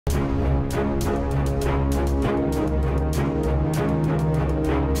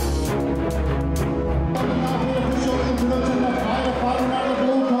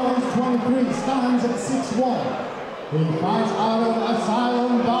Next one, he fights out of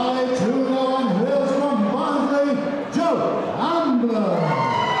Asylum Valley, Trudeau and Hills from Barnsley, Joe Ambler.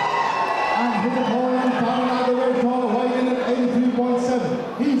 And his opponent coming out of the red corner, weighing in at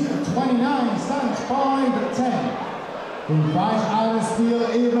 83.7. He's 29, stands 5'10". He fights out of Steel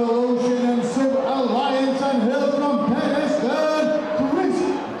Evolution and Sub Alliance and Hills from Penistone, Chris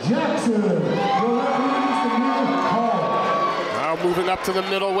Jackson. Now moving up to the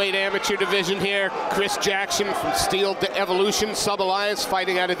middleweight amateur division here, Chris Jackson from Steel Evolution, Sub Alliance,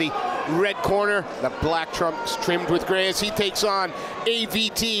 fighting out of the red corner, the black trunks trimmed with gray as he takes on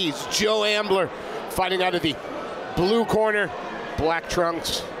AVT's Joe Ambler, fighting out of the blue corner, black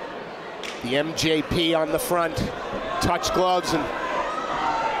trunks, the MJP on the front, touch gloves, and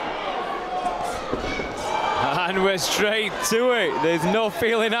we're straight to it. There's no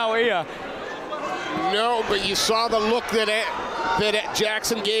feeling out here. No, but you saw the look that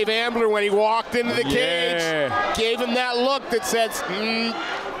Jackson gave Ambler when he walked into the cage. Gave him that look that says,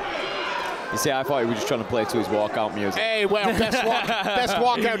 You see, I thought he was just trying to play to his walkout music. Hey, well, best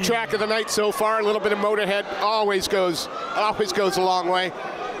walkout track of the night so far. A little bit of Motorhead always goes a long way.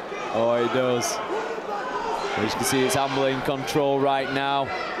 Oh, he does. As you can see, it's Ambler in control right now.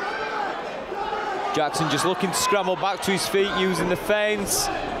 Jackson just looking to scramble back to his feet using the feints.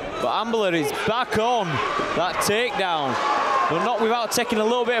 But Ambler is back on that takedown, but not without taking a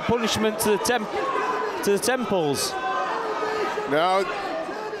little bit of punishment to the temples. No.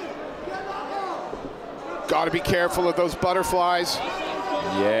 Got to be careful of those butterflies.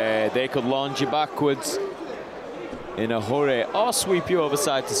 Yeah, they could launch you backwards in a hurry or sweep you over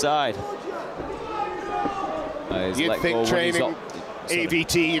side to side. You'd think training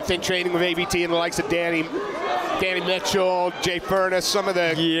AVT, you'd think training with AVT and the likes of Danny Mitchell, Jay Furness, some of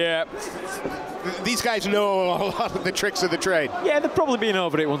the... Yeah. These guys know a lot of the tricks of the trade. Yeah, they've probably been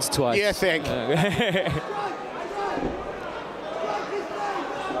over it once or twice. Yeah, I think.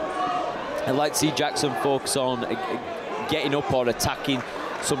 I'd like to see Jackson focus on getting up or attacking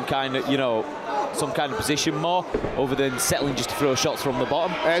some kind of, some kind of position more, other than settling just to throw shots from the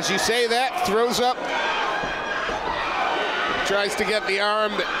bottom. As you say that, throws up. Tries to get the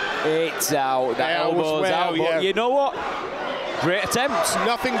arm. It's out. That elbow's out. Yeah. But you know what? Great attempt.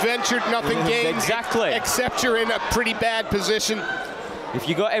 Nothing ventured, nothing gained. Exactly. Except you're in a pretty bad position. If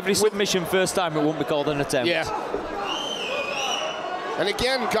you got every submission first time, it wouldn't be called an attempt. Yeah. And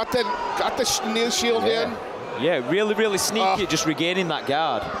again, got the knee shield in. Yeah, really, really sneaky, just regaining that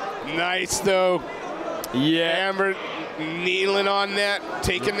guard. Nice, though. Yeah. Amber kneeling on that,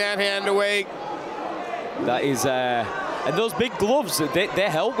 taking that hand away. That is... and those big gloves, they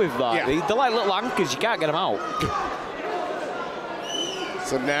help with that. Yeah. They're like little anchors, you can't get them out.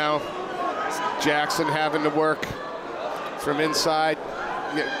 So now, Jackson having to work from inside.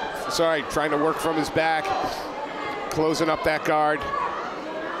 Sorry, trying to work from his back. Closing up that guard.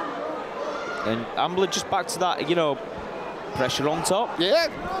 And Ambler just back to that, pressure on top. Yeah,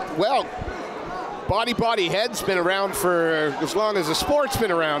 well, body head's been around for as long as the sport's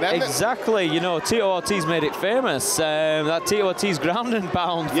been around, hasn't Exactly, Tito Ortiz made it famous. That Tito Ortiz ground and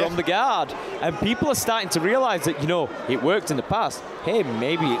pound from the guard. And people are starting to realize that, it worked in the past. Hey,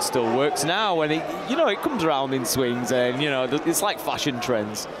 maybe it still works now. And, it comes around in swings and, it's like fashion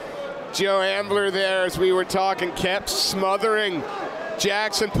trends. Joe Ambler there, as we were talking, kept smothering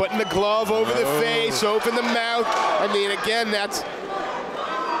Jackson, putting the glove over the face, open the mouth. I mean, again, that's...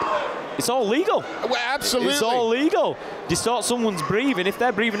 It's all legal. Well, absolutely. It's all legal. Distort someone's breathing. If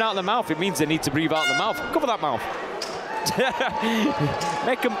they're breathing out of the mouth, it means they need to breathe out the mouth. Cover that mouth.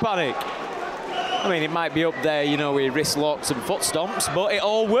 Make them panic. I mean, it might be up there, with wrist locks and foot stomps, but it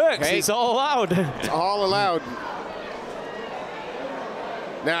all works. Hey. It's all allowed. It's all allowed.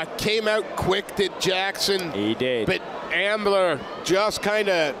 Now, it came out quick, did Jackson. He did. But Ambler just kind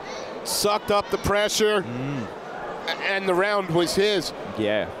of sucked up the pressure, and the round was his.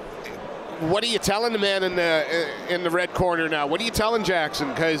 Yeah. What are you telling the man in the red corner now? What are you telling Jackson?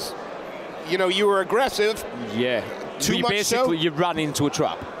 Because, you were aggressive. Yeah. Basically, you ran into a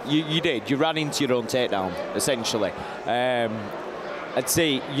trap. You did. You ran into your own takedown, essentially. I'd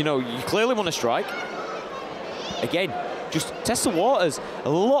say, you clearly want to strike. Again, just test the waters. A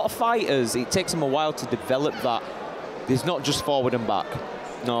lot of fighters, it takes them a while to develop that. There's not just forward and back.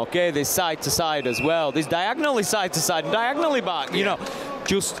 No, okay, there's side to side as well. There's diagonally side to side and diagonally back.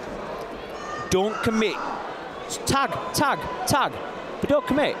 Just don't commit. Just tag. But don't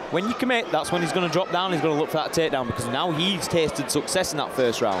commit. When you commit, that's when he's going to drop down. He's going to look for that takedown because now he's tasted success in that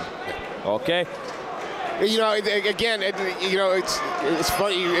first round. Okay? You know, again, you know, it's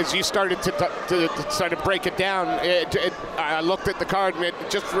funny as you started to break it down. I looked at the card, and it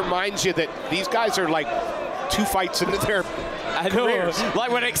just reminds you that these guys are like 2 fights into their careers.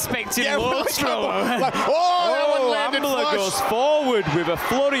 Like we're expecting loads from that one landed Ambler flush. goes forward with a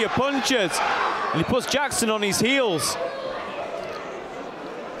flurry of punches, and he puts Jackson on his heels.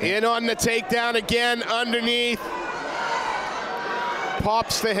 In on the takedown again, underneath.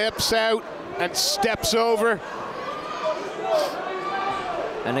 Pops the hips out and steps over.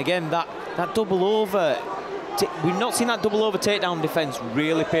 And again, that double over, we've not seen that double over takedown defense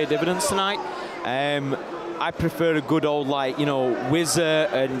really pay dividends tonight. I prefer a good old, like, you know, whizzer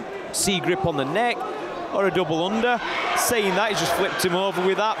and C-grip on the neck, or a double under. Saying that, he just flipped him over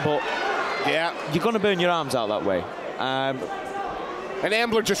with that, but yeah, you're going to burn your arms out that way. And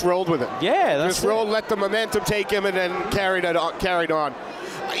Ambler just rolled with it. Yeah, that's just rolled, let the momentum take him, and then carried on.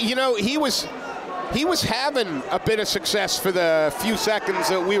 You know, he was having a bit of success for the few seconds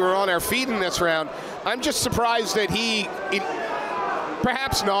that we were on our feet in this round. I'm just surprised that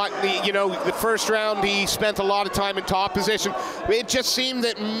perhaps not. You know, the first round he spent a lot of time in top position. It just seemed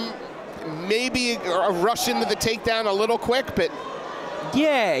that maybe a rush into the takedown a little quick, but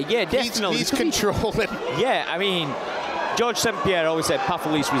yeah, definitely. He's controlling. Yeah, I mean, George St. Pierre always said path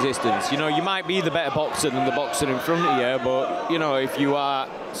of least resistance. You know, you might be the better boxer than the boxer in front of you, but, you know, if you are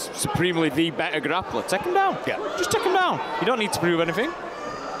supremely the better grappler, take him down. Yeah. Just take him down. You don't need to prove anything.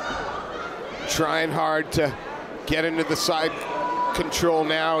 Trying hard to get into the side control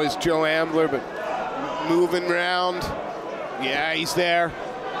now is Joe Ambler, but moving around. Yeah, he's there.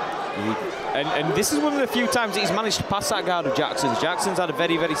 And this is one of the few times that he's managed to pass that guard of Jackson's. Jackson's had a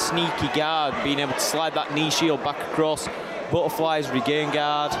very, very sneaky guard, being able to slide that knee shield back across. Butterflies, regain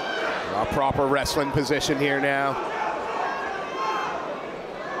guard. A proper wrestling position here now.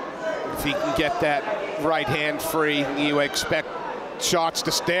 If he can get that right hand free, you expect shots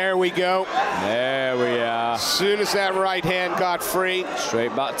to stay. There we go. There we are. As soon as that right hand got free.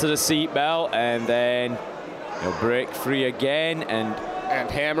 Straight back to the seat belt, and then he'll break free again, and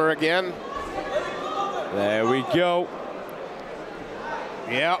hammer again. There we go.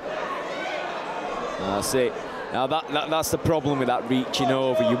 Yep. That's it. Now that's the problem with that reaching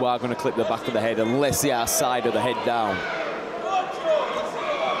over. You are going to clip the back of the head unless they are side of the head down.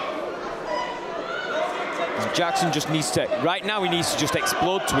 Jackson just needs to, right now he needs to just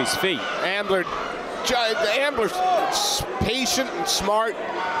explode to his feet. Ambler's patient and smart.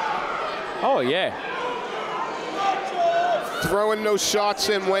 Oh, yeah. Throwing those shots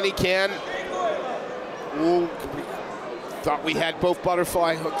in when he can. Ooh, thought we had both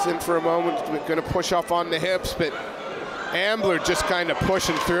butterfly hooks in for a moment. We're going to push off on the hips, but Ambler just kind of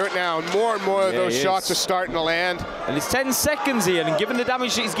pushing through it now. And more of those shots are starting to land. And it's 10 seconds here, and given the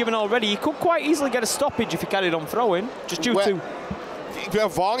damage that he's given already, he could quite easily get a stoppage if he carried on throwing, just due to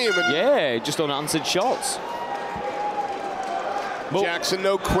volume. And just unanswered shots. Jackson,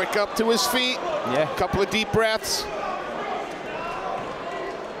 though, quick up to his feet. Yeah. A couple of deep breaths.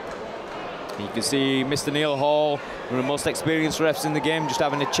 You can see Mr. Neil Hall, one of the most experienced refs in the game, just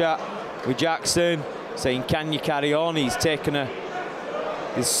having a chat with Jackson, saying, can you carry on? He's taken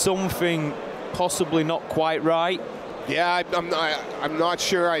there's something possibly not quite right. Yeah, I'm not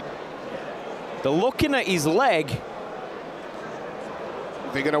sure. They're looking at his leg.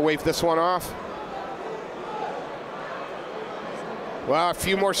 They're going to wave this one off. Well, a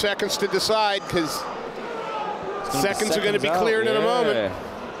few more seconds to decide, because seconds are going to be cleared in a moment.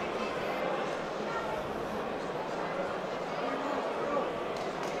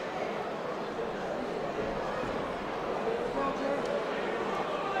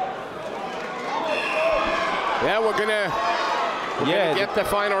 Yeah, we're gonna get the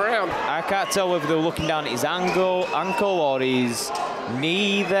final round. I can't tell whether they're looking down at his ankle or his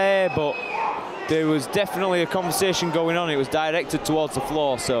knee there, but there was definitely a conversation going on. It was directed towards the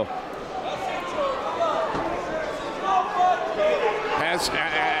floor, so.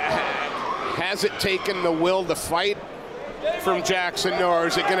 Has it taken the will to fight from Jackson, or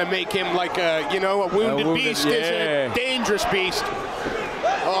is it gonna make him like a wounded beast? Yeah. Is a dangerous beast.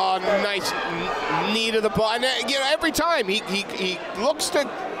 Oh, nice knee to the body. Every time he looks to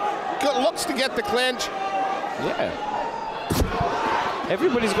get the clinch. Yeah.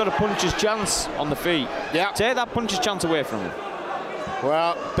 Everybody's got a puncher's chance on the feet. Yeah. Take that puncher's chance away from him.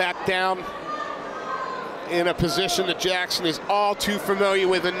 Well, back down in a position that Jackson is all too familiar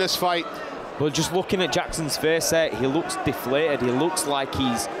with in this fight. Well, just looking at Jackson's face there, he looks deflated. He looks like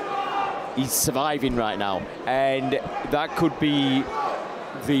he's surviving right now, and that could be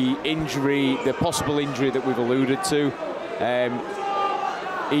the possible injury that we've alluded to.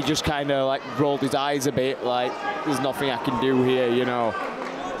 he just kind of like rolled his eyes a bit, like there's nothing I can do here, you know.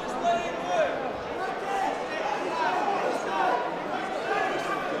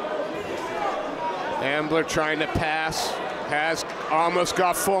 Ambler trying to pass, has almost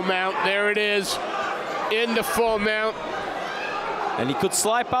got full mount. There it is, into full mount. And he could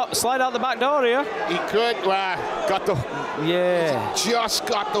slide out the back door here. He could. Got the. Yeah. Just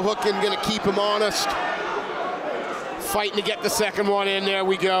got the hook in. Going to keep him honest. Fighting to get the second one in. There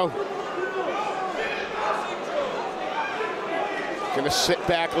we go. Going to sit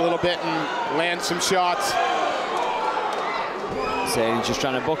back a little bit and land some shots. Saying he's just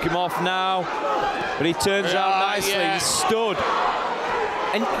trying to buck him off now, but he turns around nicely. Yeah. He's stood,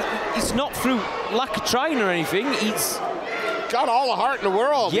 and it's not through lack of trying or anything. He's got all the heart in the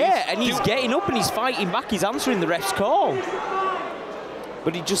world. Yeah, and he's getting up and he's fighting back. He's answering the ref's call.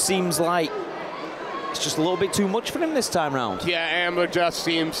 But it just seems like it's just a little bit too much for him this time round. Yeah, Ambler just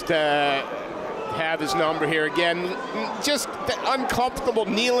seems to have his number here again. Just uncomfortable,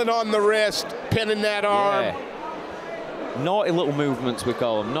 kneeling on the wrist, pinning that arm. Yeah. Naughty little movements, we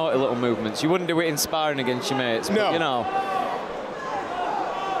call them. Naughty little movements. You wouldn't do it in sparring against your mates, no. But, you know,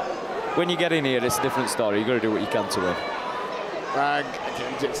 when you get in here, it's a different story. You've got to do what you can to win.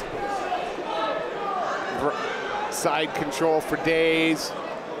 Just side control for days.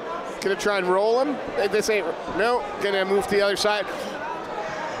 Gonna try and roll him. This ain't, no, gonna move to the other side.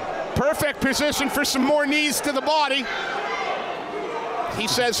 Perfect position for some more knees to the body. He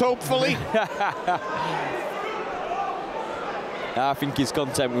says hopefully. I think he's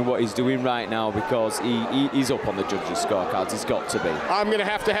content with what he's doing right now because he's up on the judges' scorecards. He's got to be. I'm going to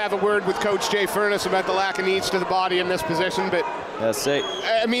have a word with Coach Jay Furness about the lack of knees to the body in this position, but that's it.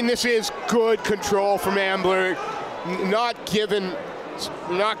 I mean, this is good control from Ambler, not giving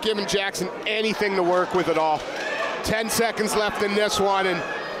Jackson anything to work with at all. 10 seconds left in this one, and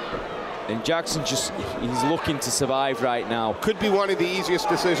Jackson he's looking to survive right now. Could be one of the easiest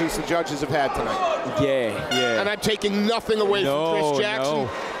decisions the judges have had tonight. Yeah. And I'm taking nothing away from Chris Jackson. No.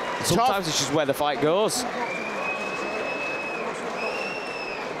 Sometimes it's just where the fight goes.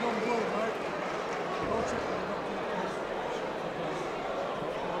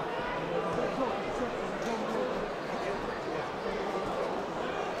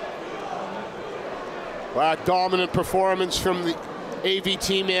 Wow, dominant performance from the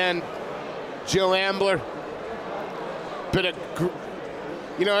AVT man, Joe Ambler. But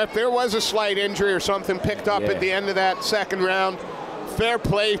you know, if there was a slight injury or something picked up at the end of that second round, fair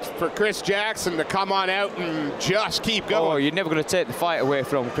play for Chris Jackson to come on out and just keep going. Oh, you're never going to take the fight away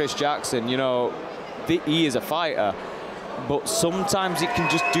from Chris Jackson. You know, he is a fighter, but sometimes it can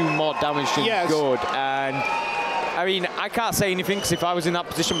just do more damage than good. And I mean, I can't say anything because if I was in that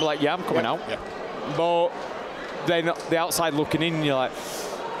position, I'd be like, yeah, I'm coming out. Yeah. But then the outside looking in, you're like,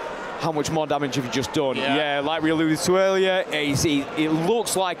 how much more damage have you just done? Yeah, like we alluded to earlier, it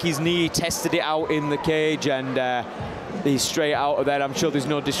looks like his knee tested it out in the cage and he's straight out of there. I'm sure there's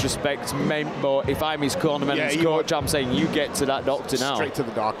no disrespect meant, but if I'm his cornerman and his coach, I'm saying you get to that doctor now. Straight to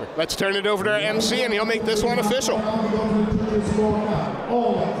the doctor. Let's turn it over to our MC and he'll make this one official.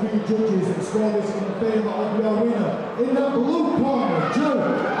 All three judges score this in favor of your winner. In the blue corner,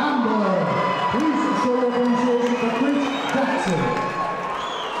 Joe Ambler.